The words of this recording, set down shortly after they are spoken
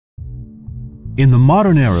In the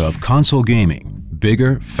modern era of console gaming,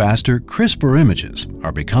 bigger, faster, crisper images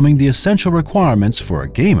are becoming the essential requirements for a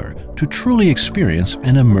gamer to truly experience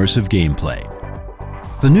an immersive gameplay.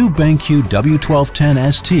 The new BenQ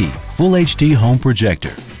W1210ST Full HD Home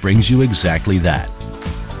Projector brings you exactly that.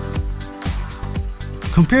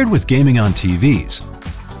 Compared with gaming on TVs,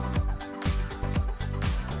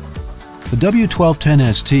 the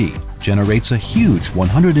W1210ST generates a huge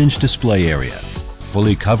 100-inch display area,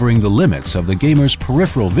 fully covering the limits of the gamer's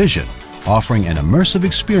peripheral vision, offering an immersive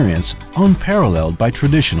experience unparalleled by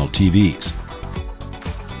traditional TVs.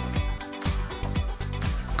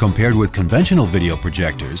 Compared with conventional video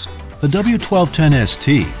projectors, the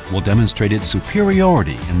W1210ST will demonstrate its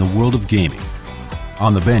superiority in the world of gaming.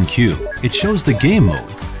 On the BenQ, it shows the game mode,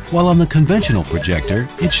 while on the conventional projector,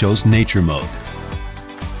 it shows nature mode.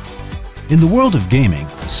 In the world of gaming,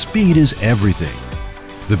 speed is everything.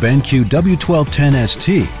 The BenQ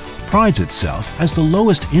W1210ST prides itself as the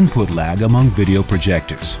lowest input lag among video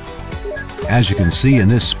projectors. As you can see in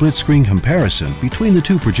this split-screen comparison between the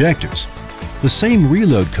two projectors, the same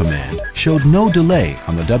reload command showed no delay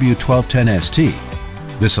on the W1210ST.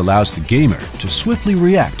 This allows the gamer to swiftly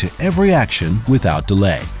react to every action without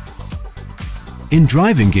delay. In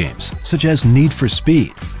driving games such as Need for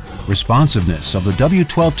Speed, responsiveness of the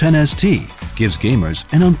W1210ST gives gamers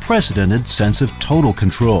an unprecedented sense of total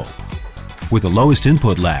control. With the lowest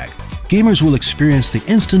input lag, gamers will experience the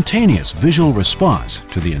instantaneous visual response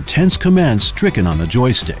to the intense commands stricken on the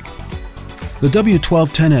joystick. The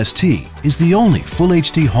W1210ST is the only Full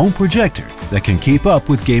HD home projector that can keep up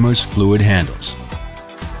with gamers' fluid handles.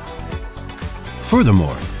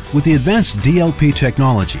 Furthermore, with the advanced DLP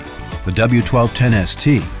technology, the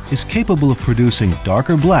W1210ST is capable of producing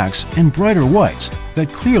darker blacks and brighter whites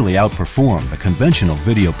that clearly outperform the conventional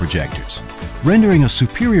video projectors, rendering a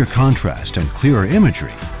superior contrast and clearer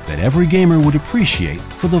imagery that every gamer would appreciate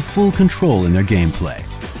for the full control in their gameplay.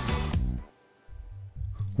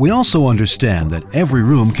 We also understand that every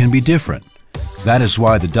room can be different. That is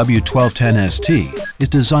why the W1210ST is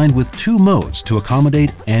designed with two modes to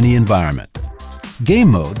accommodate any environment. Game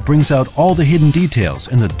mode brings out all the hidden details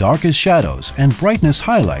in the darkest shadows and brightness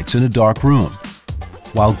highlights in a dark room,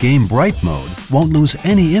 while Game Bright mode won't lose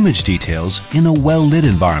any image details in a well-lit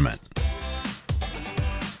environment.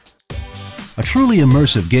 A truly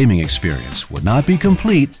immersive gaming experience would not be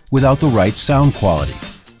complete without the right sound quality.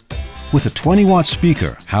 With a 20-watt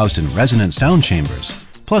speaker housed in resonant sound chambers,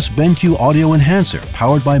 plus BenQ audio enhancer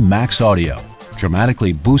powered by Max Audio,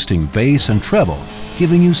 dramatically boosting bass and treble,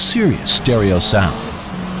 giving you serious stereo sound.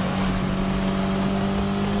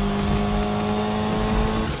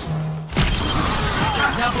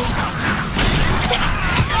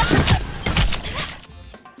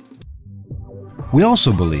 We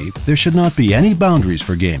also believe there should not be any boundaries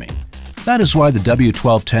for gaming. That is why the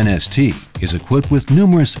W1210ST is equipped with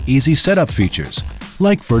numerous easy setup features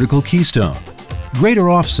like vertical keystone, greater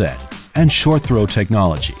offset, and short throw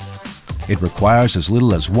technology. It requires as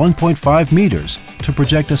little as 1.5 meters to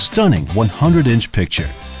project a stunning 100-inch picture.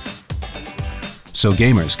 So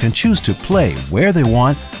gamers can choose to play where they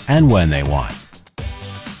want and when they want.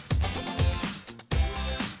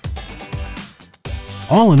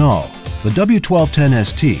 All in all, the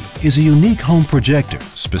W1210ST is a unique home projector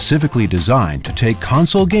specifically designed to take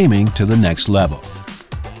console gaming to the next level.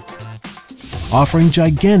 Offering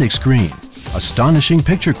gigantic screen, astonishing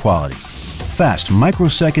picture quality, fast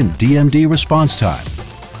microsecond DMD response time,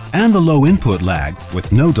 and the low input lag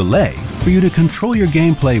with no delay for you to control your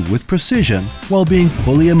gameplay with precision while being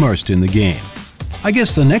fully immersed in the game. I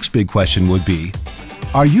guess the next big question would be,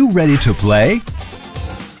 are you ready to play?